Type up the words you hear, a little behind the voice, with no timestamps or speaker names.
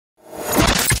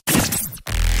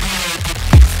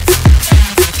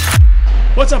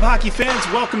What's up, hockey fans?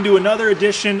 Welcome to another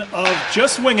edition of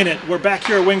Just Winging It. We're back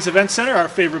here at Wings Event Center, our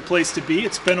favorite place to be.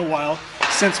 It's been a while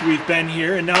since we've been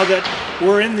here, and now that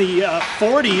we're in the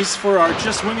 40s for our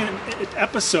Just Winging It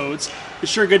episodes,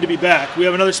 it's sure good to be back. We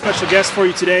have another special guest for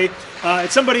you today.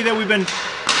 It's somebody that we've been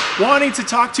wanting to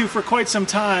talk to for quite some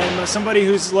time, somebody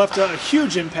who's left a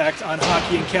huge impact on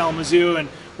hockey in Kalamazoo, and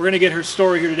we're going to get her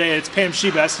story here today. It's Pam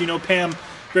Shebest. You know Pam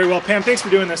very well. Pam, thanks for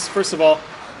doing this, first of all.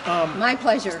 My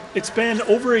pleasure. It's been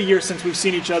over a year since we've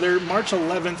seen each other. March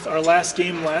 11th, our last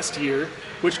game last year,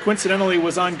 which coincidentally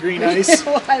was on green ice. It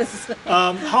was.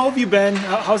 How have you been?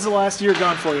 How's the last year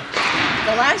gone for you?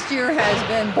 The last year has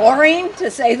been boring, to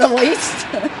say the least.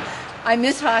 I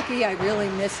miss hockey. I really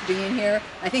miss being here.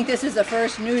 I think this is the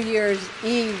first New Year's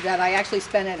Eve that I actually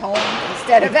spent at home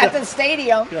instead of at the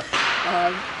stadium. Yeah.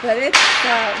 But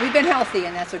we've been healthy,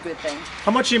 and that's a good thing.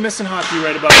 How much are you missing hockey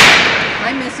right about now?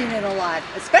 I'm missing it a lot,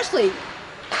 especially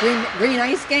green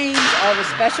ice games, all the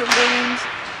special games,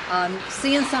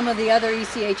 seeing some of the other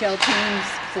ECHL teams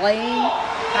playing,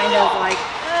 kind of like,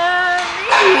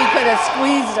 maybe we could have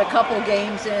squeezed a couple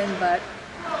games in, but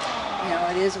you know,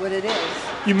 it is what it is.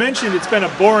 You mentioned it's been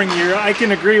a boring year. I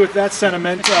can agree with that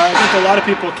sentiment. I think a lot of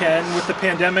people can. With the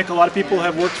pandemic, a lot of people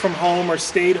have worked from home or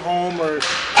stayed home or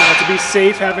to be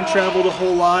safe, haven't traveled a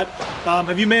whole lot.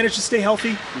 Have you managed to stay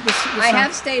healthy this I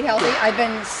have stayed healthy.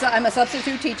 I'm a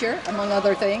substitute teacher, among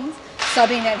other things,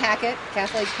 subbing at Hackett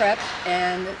Catholic Prep,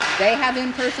 and they have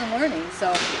in-person learning,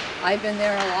 so I've been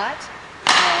there a lot.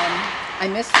 I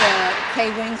miss the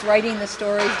K-Wings, writing the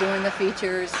stories, doing the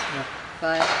features. Yeah.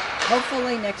 But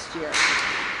hopefully next year.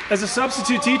 As a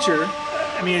substitute teacher,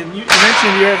 I mean, you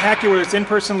mentioned you're at Hackett where it's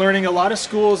in-person learning. A lot of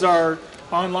schools are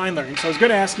online learning. So I was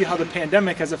going to ask you how the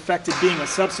pandemic has affected being a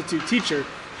substitute teacher.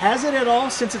 Has it at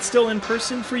all since it's still in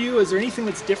person for you? Is there anything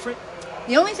that's different?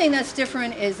 The only thing that's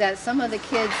different is that some of the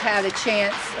kids had a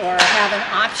chance or have an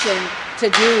option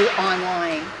to do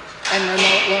online and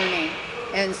remote learning.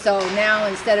 And so now,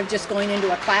 instead of just going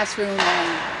into a classroom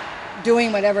and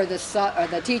doing whatever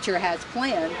the teacher has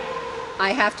planned,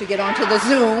 I have to get onto the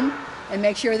Zoom and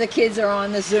make sure the kids are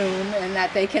on the Zoom and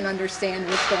that they can understand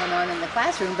what's going on in the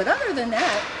classroom. But other than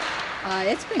that,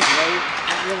 it's been great.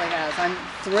 It really has. I'm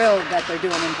thrilled that they're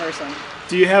doing in person.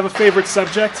 Do you have a favorite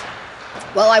subject?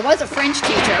 Well, I was a French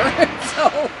teacher,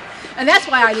 and that's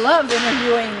why I love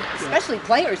interviewing, especially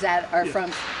players that are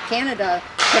from Canada,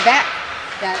 Quebec,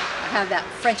 that have that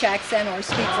French accent or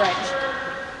speak French.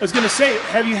 I was going to say,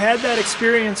 have you had that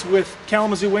experience with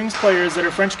Kalamazoo Wings players that are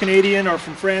French-Canadian or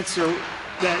from France, or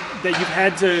that you've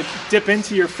had to dip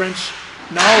into your French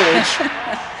knowledge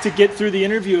to get through the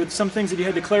interview? Some things that you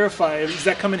had to clarify. Does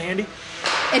that come in handy?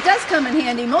 It does come in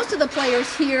handy. Most of the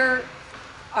players here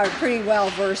are pretty well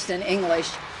versed in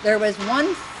English. There was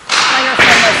one player from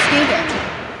Muskegon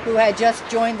who had just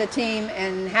joined the team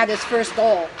and had his first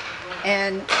goal.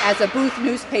 And as a booth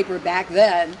newspaper back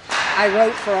then, I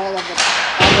wrote for all the booth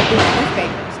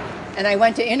newspapers. And I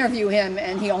went to interview him,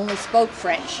 and he only spoke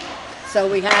French.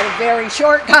 So we had a very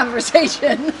short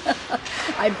conversation.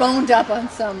 I boned up on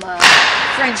some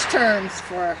French terms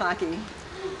for hockey.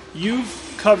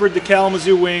 You've covered the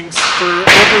Kalamazoo Wings for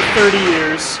over 30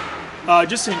 years.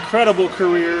 Just an incredible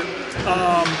career.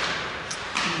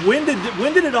 When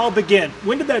did it all begin?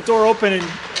 When did that door open? And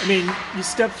I mean, you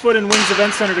stepped foot in Wings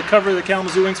Event Center to cover the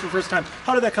Kalamazoo Wings for the first time.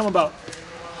 How did that come about?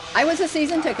 I was a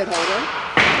season ticket holder.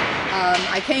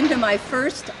 I came to my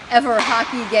first ever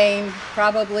hockey game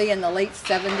probably in the late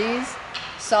 70s.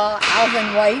 Saw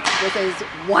Alvin White with his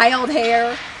wild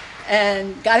hair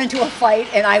and got into a fight,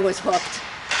 and I was hooked.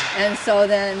 And so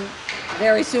then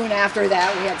very soon after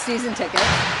that we had season tickets.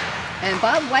 And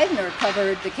Bob Wagner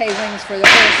covered the K-Wings for the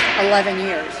first 11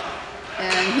 years.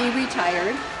 And he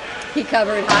retired. He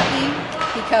covered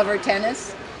hockey, he covered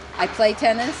tennis. I play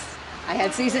tennis. I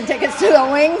had season tickets to the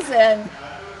Wings, and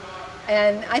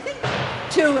I think,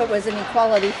 too, it was an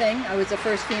equality thing. I was the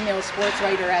first female sports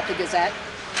writer at the Gazette,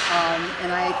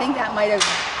 and I think that might have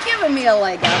given me a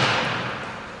leg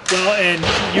up. Well,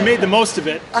 and you made the most of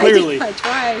it, clearly. I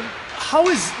tried. How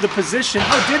did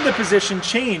the position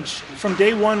change from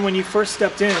day one when you first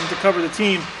stepped in to cover the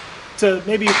team to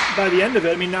maybe by the end of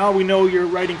it? I mean, now we know you're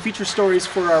writing feature stories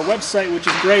for our website, which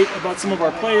is great, about some of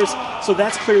our players, so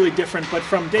that's clearly different. But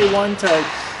from day one to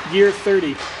year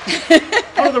 30,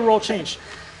 how did the role change?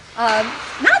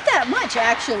 Not that much,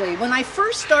 actually. When I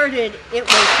first started, it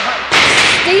was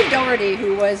Steve Doherty,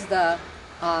 who was the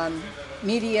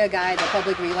media guy, the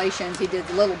public relations. He did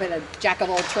a little bit of jack of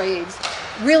all trades,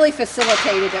 really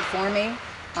facilitated it for me.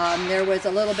 There was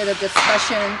a little bit of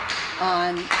discussion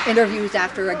on interviews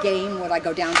after a game. Would I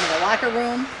go down to the locker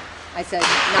room? I said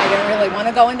I didn't really want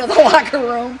to go into the locker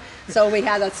room, so we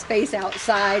had a space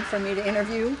outside for me to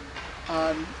interview.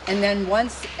 And then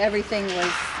once everything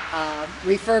was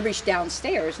refurbished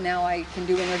downstairs, now I can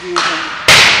do interviews in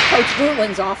Coach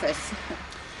Bootland's office.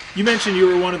 You mentioned you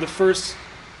were one of the first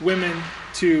women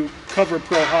to cover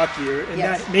pro hockey, and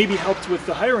Yes. that maybe helped with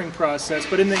the hiring process.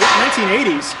 But in the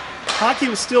 1980s, hockey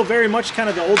was still very much kind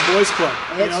of the old boys club.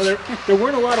 You know, there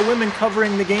weren't a lot of women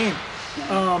covering the game.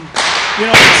 You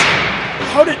know,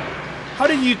 how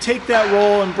did you take that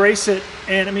role, embrace it,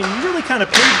 and I mean, you really kind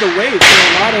of paved the way for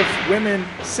a lot of women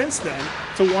since then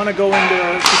to want to go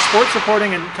into sports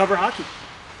reporting and cover hockey?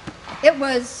 It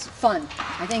was fun.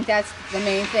 I think that's the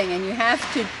main thing, and you have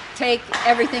to take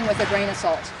everything with a grain of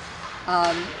salt.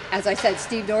 As I said,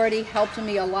 Steve Doherty helped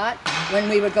me a lot. When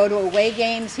we would go to away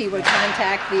games, he would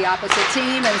contact the opposite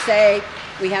team and say,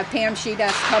 we have Pam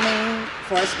Shebest coming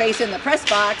for a space in the press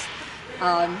box.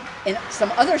 In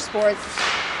some other sports,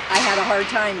 I had a hard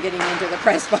time getting into the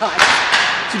press box.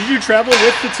 So did you travel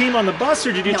with the team on the bus,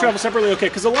 or did you No. travel separately? Okay,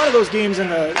 because a lot of those games in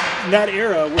that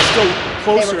era were still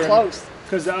closer. They were close.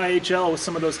 Because the IHL with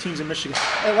some of those teams in Michigan.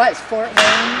 It was Fort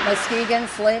Wayne, Muskegon,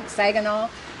 Flint, Saginaw,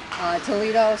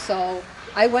 Toledo. So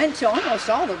I went to almost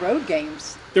all the road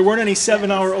games. There weren't any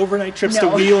 7-hour overnight trips to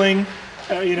No. Wheeling,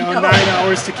 you know, No. 9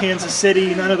 hours to Kansas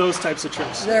City, none of those types of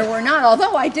trips. There were not,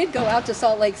 although I did go out to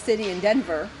Salt Lake City and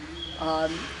Denver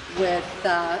with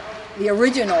the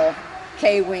original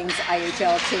K-Wings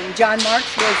IHL team. John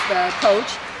Marks was the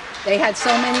coach. They had so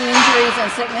many injuries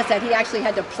and sickness that he actually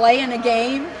had to play in a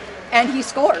game, and he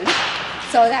scored.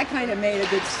 So that kind of made a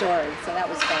good story. So that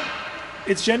was fun.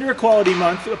 It's Gender Equality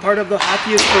Month, a part of the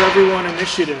Hockey is for Everyone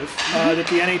initiative that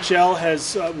the NHL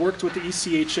has worked with the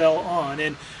ECHL on.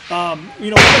 And, you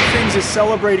know, one of the things is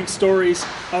celebrating stories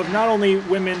of not only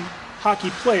women hockey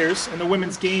players and the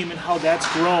women's game and how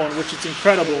that's grown, which is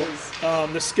incredible,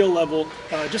 the skill level,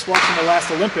 just watching the last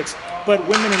Olympics, but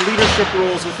women in leadership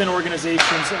roles within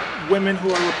organizations, women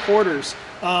who are reporters,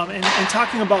 and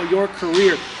talking about your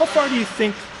career. How far do you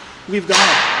think we've gone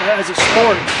as a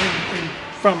sport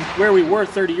from where we were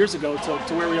 30 years ago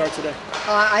to where we are today?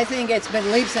 I think it's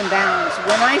been leaps and bounds.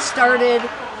 When I started,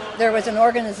 there was an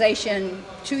organization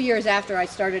 2 years after I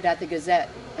started at the Gazette,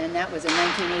 and that was in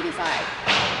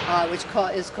 1985, which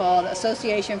is called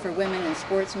Association for Women in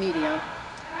Sports Media,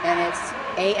 and it's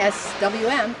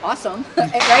ASWM, awesome,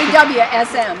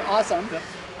 AWSM, awesome. Yep.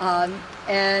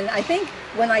 And I think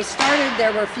when I started,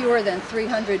 there were fewer than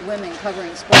 300 women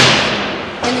covering sports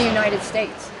in the United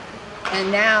States,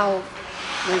 and now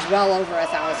there's well over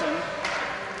 1,000.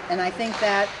 And I think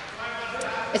that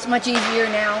it's much easier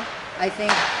now. I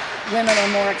think women are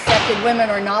more accepted, women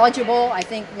are knowledgeable. I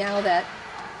think now that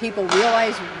people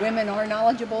realize women are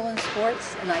knowledgeable in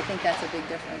sports, and I think that's a big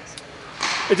difference.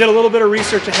 I did a little bit of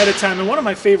research ahead of time, and one of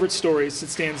my favorite stories that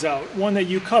stands out, one that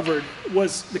you covered,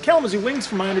 was the Kalamazoo Wings,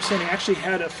 from my understanding, actually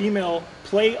had a female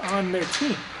play on their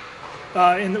team.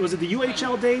 And was it the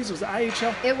UHL days? Was it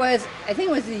IHL? It was, I think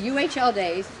it was the UHL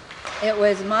days. It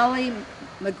was Molly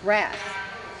McGrath,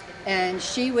 and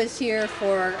she was here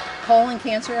for colon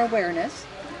cancer awareness,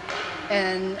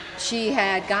 and she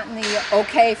had gotten the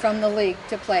okay from the league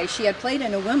to play. She had played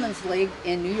in a women's league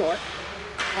in New York,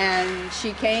 and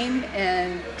she came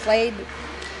and played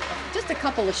just a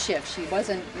couple of shifts. She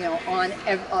wasn't, you know, on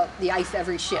the ice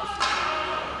every shift.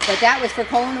 But that was for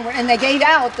colon awareness, and they gave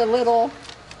out the little,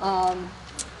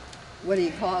 what do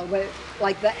you call it?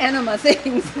 Like the enema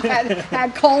things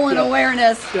had colon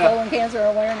awareness, colon cancer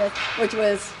awareness, which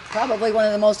was probably one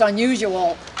of the most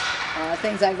unusual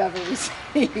things I've ever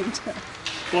received.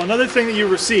 Well, another thing that you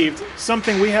received,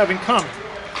 something we have in common,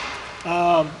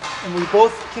 and we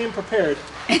both came prepared.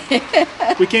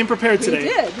 We came prepared today. We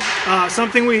did.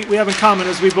 Something we have in common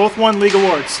is we both won league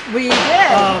awards. We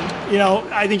did. You know,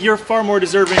 I think you're far more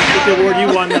deserving with the award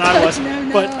you won than I was.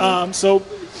 But so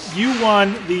you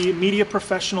won the Media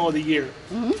Professional of the Year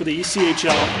for the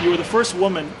ECHL. You were the first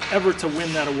woman ever to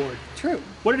win that award. True.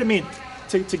 What did it mean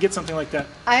to get something like that?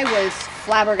 I was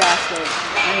flabbergasted.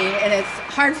 I mean, and it's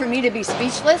hard for me to be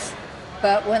speechless,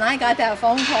 but when I got that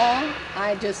phone call,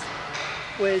 I just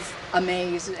was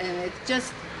amazed. And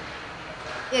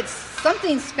it's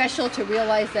something special to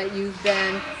realize that you've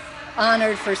been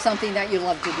honored for something that you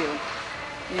love to do.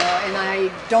 You know, and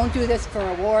I don't do this for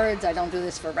awards, I don't do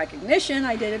this for recognition.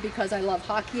 I did it because I love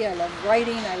hockey, I love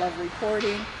writing, I love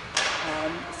reporting.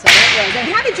 So it was.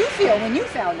 And how did you feel when you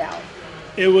found out?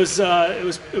 It was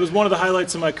one of the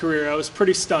highlights of my career. I was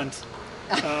pretty stunned,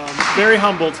 very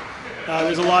humbled.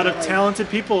 There's a lot of talented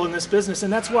people in this business,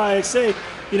 and that's why I say,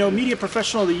 you know, Media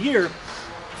Professional of the Year,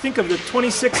 think of the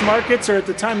 26 markets, or at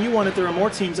the time you won it, there were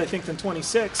more teams, I think, than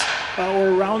 26, or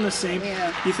around the same.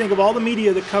 Yeah. You think of all the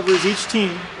media that covers each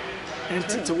team, and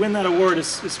to win that award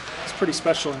is pretty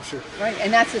special, I'm sure. Right,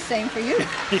 and that's the same for you,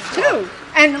 too.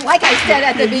 And like I said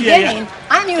at the beginning,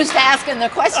 I'm used to asking the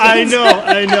questions. I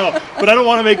know, but I don't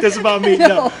want to make this about me.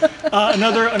 No.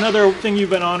 Another thing you've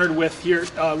been honored with here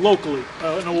locally,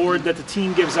 an award that the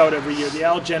team gives out every year, the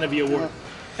Al Genevieve Award.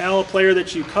 Al, a player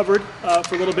that you covered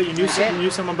for a little bit, you knew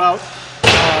some about.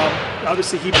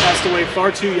 Obviously, he passed away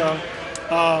far too young.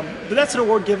 But that's an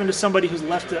award given to somebody who's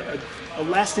left a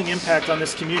lasting impact on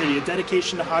this community, a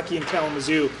dedication to hockey in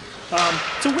Kalamazoo.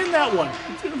 To win that one,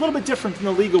 a little bit different than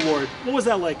the league award. What was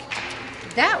that like?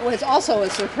 That was also a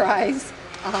surprise,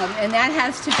 and that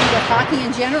has to do with hockey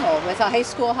in general, with high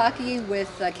school hockey, with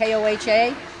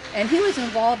KOHA, and he was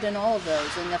involved in all of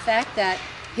those. And the fact that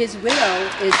his widow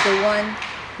is the one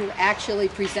who actually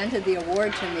presented the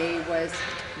award to me was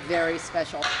very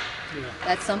special. Yeah.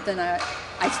 That's something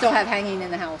I still have hanging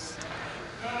in the house.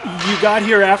 You got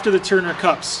here after the Turner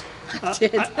Cups. I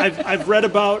did. I've read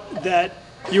about that.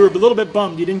 You were a little bit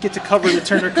bummed you didn't get to cover the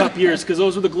Turner Cup years, because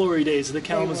those were the glory days of the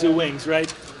Kalamazoo Wings,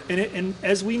 right? And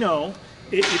as we know,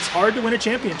 it's hard to win a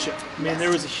championship. I mean, there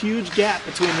was a huge gap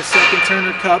between the second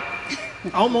Turner Cup,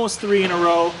 almost 3 in a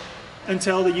row,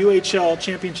 until the UHL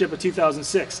championship of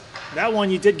 2006. That one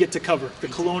you did get to cover, the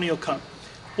Colonial Cup.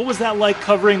 What was that like,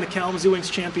 covering the Kalamazoo Wings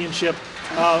championship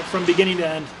from beginning to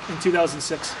end in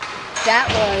 2006? That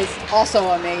was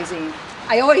also amazing.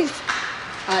 I always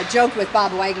joked with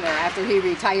Bob Wagner after he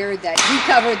retired that he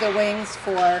covered the Wings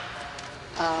for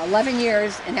 11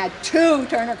 years and had 2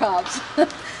 Turner Cups.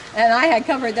 And I had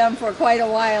covered them for quite a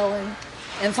while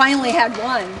and finally had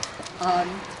one.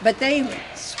 But they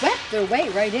swept their way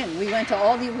right in. We went to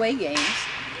all the away games,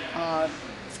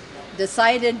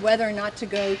 decided whether or not to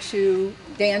go to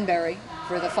Danbury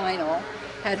for the final.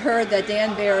 Had heard that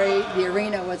Danbury, the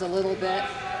arena was a little bit,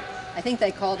 I think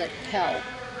they called it hell.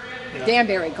 Yeah.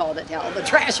 Danbury called it hell, the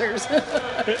Trashers. It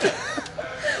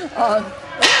was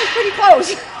pretty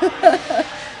close.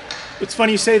 It's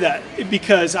funny you say that,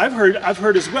 because I've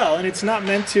heard as well, and it's not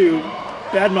meant to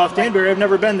badmouth Danbury. I've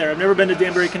never been there. I've never been to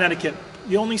Danbury, Connecticut.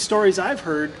 The only stories I've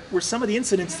heard were some of the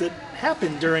incidents that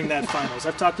happened during that finals.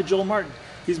 I've talked to Joel Martin.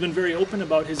 He's been very open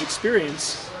about his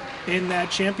experience in that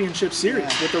championship series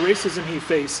with the racism he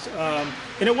faced.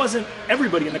 And it wasn't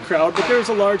everybody in the crowd, but there was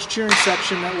a large cheering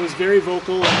section that was very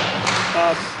vocal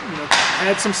and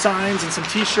had some signs and some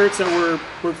T-shirts that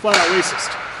were flat out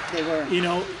racist. They were.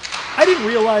 I didn't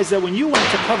realize that when you went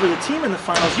to cover the team in the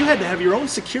finals, you had to have your own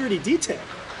security detail.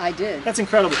 I did. That's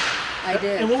incredible. I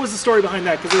did. And what was the story behind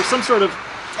that? Because there was some sort of...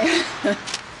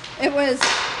 It was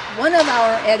one of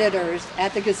our editors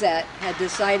at the Gazette had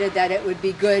decided that it would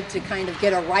be good to kind of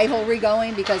get a rivalry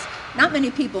going, because not many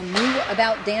people knew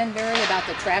about Danbury, about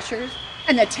the Trashers,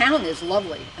 and the town is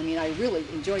lovely. I mean, I really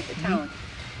enjoyed the town.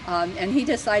 And he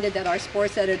decided that our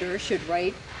sports editor should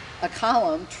write a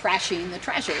column trashing the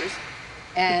Trashers,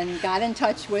 and got in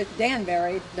touch with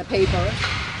Danbury, the paper,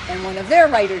 and one of their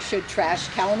writers should trash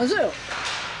Kalamazoo.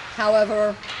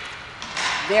 However,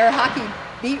 their hockey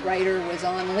beat writer was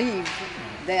on leave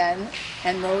then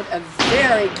and wrote a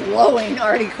very glowing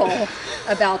article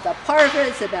about the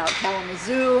Parfits, about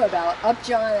Kalamazoo, about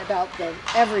Upjohn, about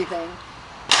everything.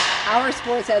 Our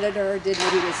sports editor did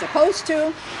what he was supposed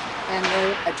to and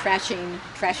wrote a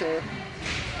trasher,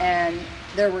 and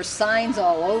there were signs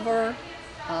all over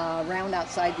around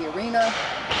outside the arena,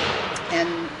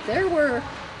 and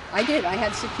I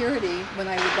had security when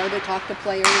I would go to talk to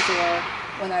players or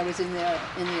when I was in the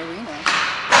arena.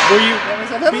 It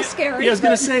was a little scary. Yeah, I was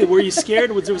going to say, were you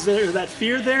scared? Was there that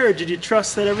fear there, or did you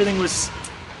trust that everything was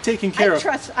taken care of?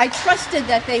 I trusted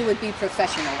that they would be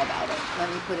professional about it. Let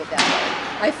me put it that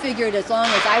way. I figured as long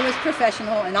as I was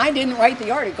professional, and I didn't write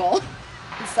the article,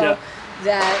 so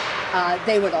that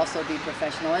they would also be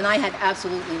professional, and I had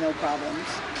absolutely no problems.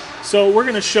 So we're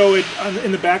going to show it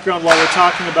in the background while we're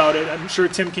talking about it. I'm sure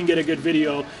Tim can get a good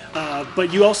video.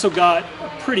 But you also got a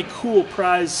pretty cool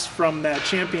prize from that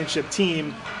championship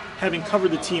team, having covered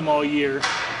the team all year.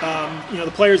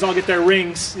 The players all get their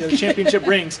rings, the championship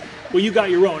rings. Well, you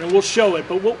got your own, and we'll show it.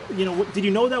 But did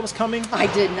you know that was coming? I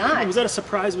did not. Was that a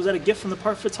surprise? Was that a gift from the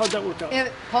Parfits? How'd that work out?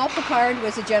 Paul Picard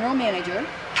was the general manager,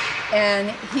 and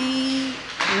he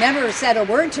never said a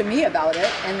word to me about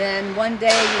it. And then one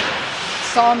day,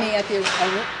 saw me at the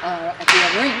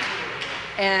rink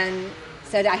and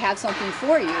said, "I have something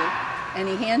for you," and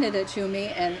he handed it to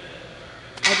me, and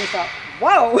I just thought,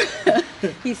 "Whoa!"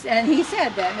 he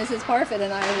said that Mrs. Parfit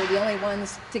and I were the only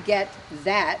ones to get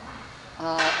that.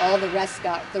 All the rest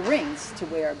got the rings to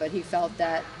wear, but he felt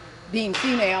that being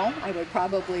female, I would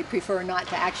probably prefer not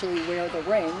to actually wear the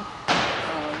ring.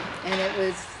 And it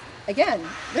was, again,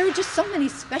 there were just so many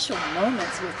special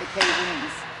moments with the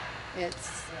K-Wings.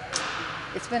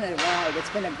 It's been a ride. It's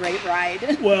been a great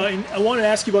ride. Well, and I wanted to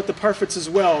ask you about the Parfits as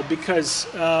well, because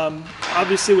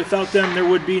obviously without them there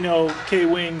would be no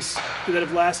K-Wings that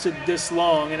have lasted this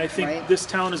long. And I think this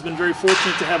town has been very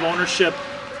fortunate to have ownership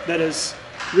that is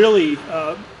really,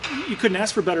 you couldn't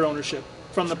ask for better ownership,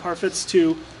 from the Parfits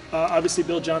to obviously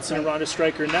Bill Johnson and Rhonda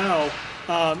Stryker now.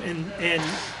 And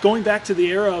going back to the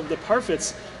era of the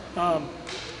Parfits,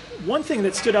 one thing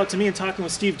that stood out to me in talking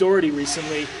with Steve Doherty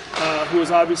recently, who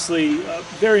was obviously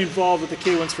very involved with the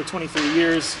K-Wings for 23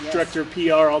 years, director of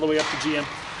PR all the way up to GM,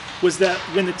 was that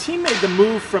when the team made the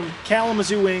move from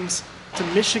Kalamazoo Wings to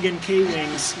Michigan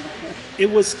K-Wings, it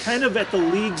was kind of at the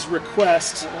league's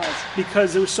request,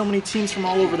 because there were so many teams from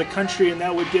all over the country, and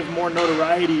that would give more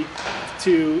notoriety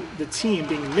to the team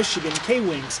being Michigan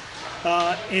K-Wings.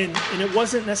 And it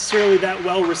wasn't necessarily that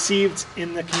well received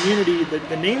in the community,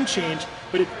 the name change,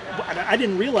 but I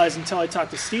didn't realize until I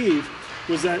talked to Steve,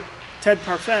 was that Ted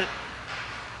Parfit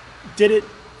did it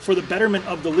for the betterment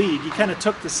of the league. He kind of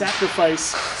took the sacrifice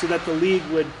so that the league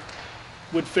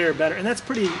would fare better, and that's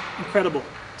pretty incredible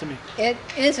to me. It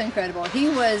is incredible. He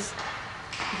was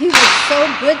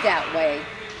so good that way.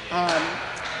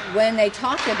 When they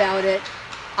talked about it,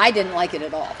 I didn't like it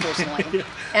at all, personally.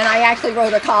 And I actually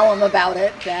wrote a column about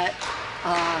it that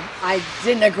I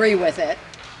didn't agree with it,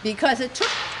 because it took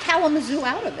Kalamazoo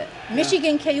out of it.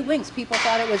 Michigan K-Wings, people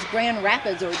thought it was Grand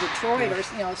Rapids or Detroit or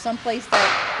someplace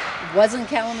that wasn't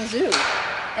Kalamazoo.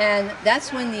 And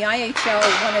that's when the IHL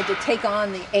wanted to take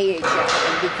on the AHL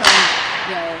and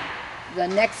become, the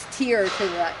next tier to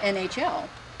the NHL.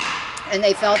 And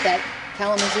they felt that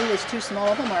Kalamazoo was too small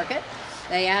of a market.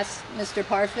 They asked Mr.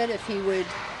 Parfit if he would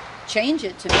change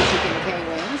it to Michigan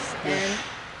K-Wings, and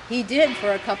he did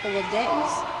for a couple of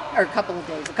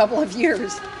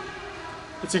years.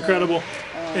 It's incredible.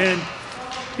 And,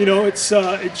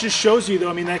 it just shows you, though,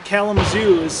 I mean, that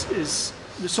Kalamazoo is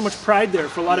there's so much pride there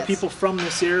for a lot of people from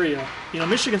this area.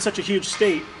 Michigan's such a huge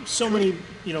state, so many,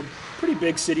 pretty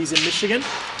big cities in Michigan.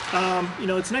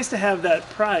 It's nice to have that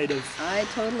pride of. I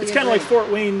totally. It's kind of like Fort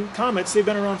Wayne Comets. They've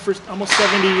been around for almost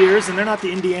 70 years, and they're not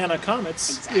the Indiana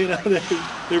Comets. Exactly.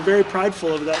 They're very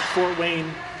prideful of that Fort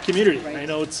Wayne community. Right. I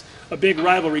know it's a big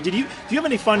rivalry. Do you have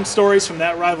any fun stories from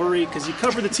that rivalry? Because you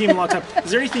covered the team a long time.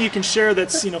 Is there anything you can share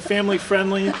that's family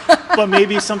friendly, but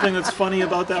maybe something that's funny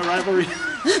about that rivalry?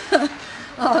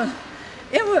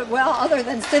 It was, well, other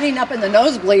than sitting up in the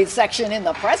nosebleed section in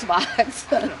the press box,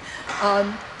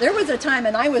 there was a time,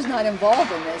 and I was not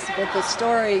involved in this, but the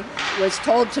story was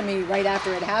told to me right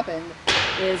after it happened,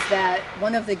 is that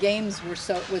one of the games was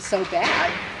so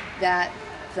bad that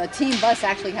the team bus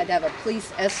actually had to have a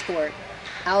police escort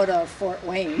out of Fort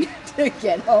Wayne to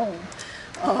get home.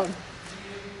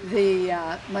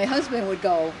 My husband would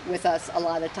go with us a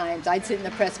lot of times. I'd sit in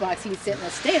the press box, he'd sit in the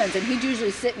stands, and he'd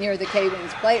usually sit near the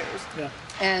K-Wings players. Yeah.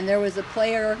 And there was a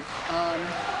player,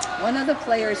 one of the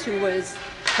players who was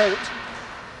hurt,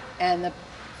 and the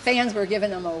fans were giving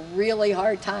him a really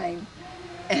hard time,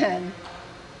 and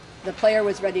the player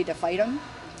was ready to fight him,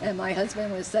 and my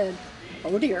husband said,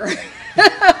 "Oh dear,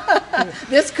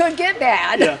 this could get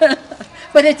bad." Yeah.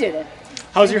 But it didn't.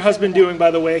 How's your husband doing,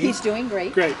 by the way? He's doing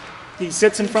great. Great. He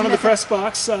sits in front of the press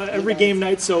box every game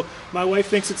night, so my wife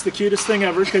thinks it's the cutest thing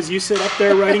ever, because you sit up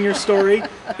there writing your story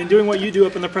and doing what you do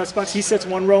up in the press box. He sits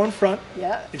one row in front,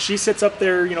 and she sits up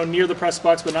there, near the press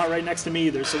box, but not right next to me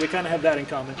either, so we kind of have that in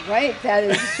common. Right, that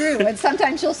is true, and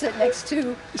sometimes she'll sit next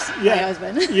to my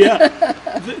husband. Yeah,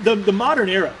 the modern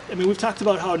era. I mean, we've talked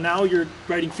about how now you're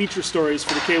writing feature stories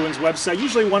for the K-Wings website,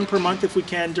 usually one per month if we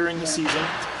can during the season.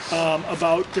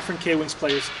 About different K-Wings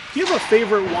players. Do you have a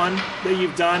favorite one that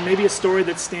you've done? Maybe a story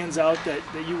that stands out that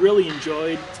you really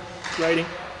enjoyed writing?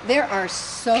 There are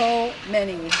so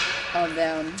many of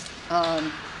them.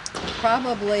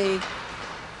 Probably,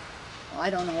 I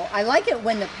don't know. I like it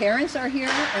when the parents are here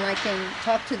and I can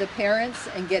talk to the parents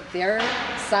and get their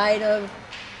side of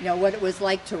what it was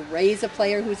like to raise a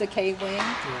player who's a K-Wing.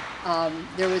 Yeah.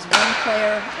 There was one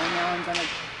player, and now I'm going to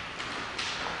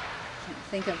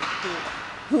think of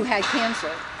who had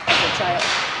cancer as a child.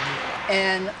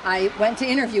 And I went to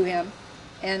interview him,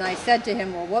 and I said to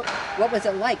him, "Well, what was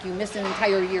it like? You missed an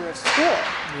entire year of school."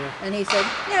 Yeah. And he said,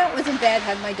 "Yeah, it wasn't bad.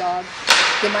 Had my dog,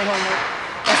 did my homework."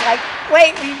 I was like,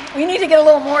 "Wait, we need to get a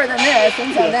little more than this."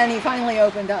 And so then he finally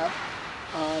opened up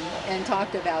and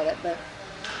talked about it. But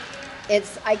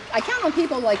I count on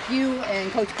people like you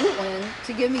and Coach Goodwin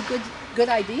to give me good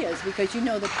ideas, because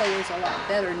the players a lot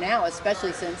better now,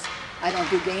 especially since I don't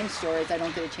do game stories. I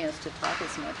don't get a chance to talk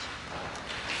as much.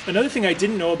 Another thing I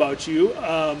didn't know about you,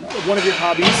 one of your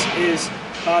hobbies is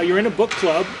you're in a book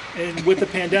club, and with the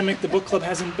pandemic, the book club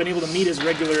hasn't been able to meet as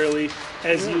regularly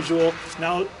as usual.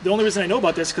 Now, the only reason I know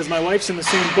about this is because my wife's in the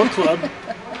same book club,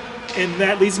 and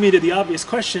that leads me to the obvious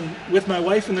question. With my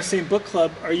wife in the same book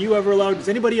club, are you ever allowed, is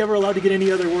anybody ever allowed to get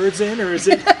any other words in, or does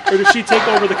she take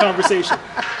over the conversation?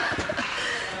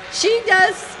 She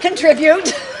does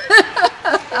contribute.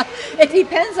 It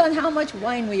depends on how much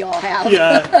wine we all have.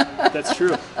 Yeah, that's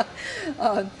true.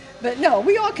 But no,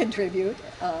 we all contribute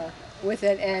with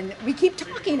it, and we keep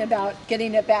talking about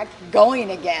getting it back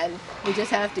going again. We just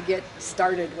have to get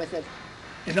started with it.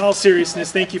 In all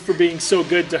seriousness, thank you for being so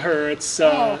good to her. It's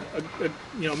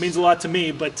means a lot to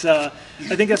me, but I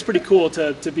think that's pretty cool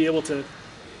to be able to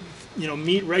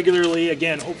meet regularly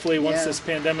again. Hopefully, once this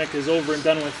pandemic is over and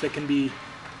done with, it can be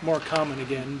more common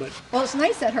again. But well, it's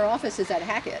nice that her office is at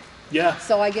Hackett. Yeah.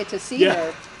 So I get to see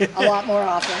her a lot more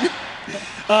often.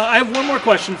 I have one more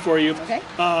question for you. Okay.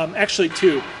 Actually,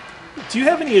 two. Do you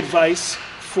have any advice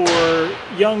for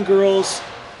young girls,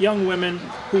 young women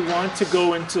who want to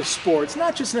go into sports,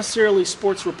 not just necessarily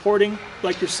sports reporting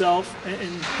like yourself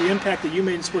and the impact that you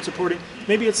made in sports reporting?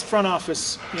 Maybe it's front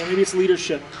office, maybe it's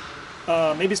leadership,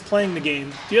 maybe it's playing the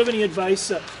game. Do you have any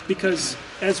advice? Because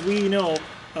as we know,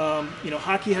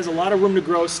 hockey has a lot of room to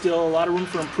grow still, a lot of room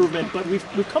for improvement, but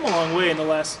we've come a long way in the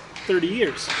last 30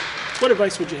 years. What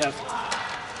advice would you have?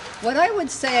 What I would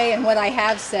say, and what I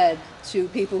have said to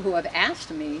people who have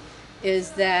asked me,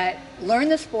 is that learn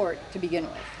the sport to begin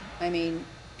with. I mean,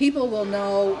 people will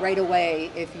know right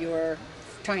away if you're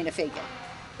trying to fake it.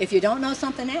 If you don't know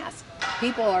something, ask.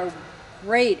 People are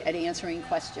great at answering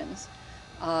questions.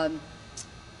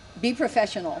 Be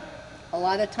professional. A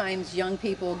lot of times young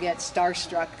people get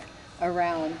starstruck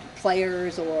around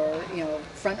players or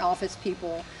front office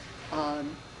people.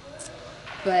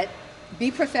 But be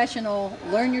professional,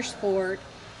 learn your sport,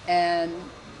 and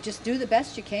just do the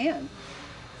best you can.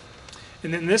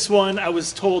 And then this one, I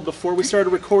was told before we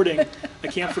started recording, I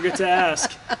can't forget to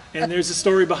ask, and there's a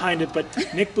story behind it, but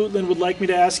Nick Bootland would like me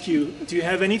to ask you, do you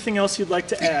have anything else you'd like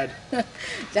to add?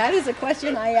 That is a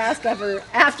question I ask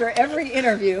after every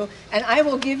interview, and I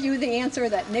will give you the answer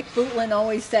that Nick Bootland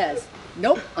always says.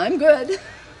 Nope, I'm good.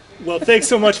 Well, thanks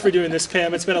so much for doing this,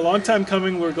 Pam. It's been a long time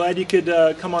coming. We're glad you could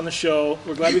come on the show.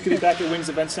 We're glad we could be back at Wings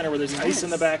Event Center where there's ice in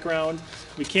the background.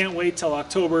 We can't wait till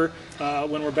October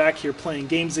when we're back here playing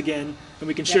games again, and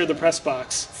we can share the press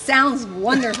box. Sounds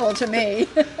wonderful to me.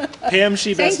 Pam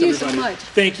Shebest, Thank you everybody. so much.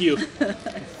 Thank you.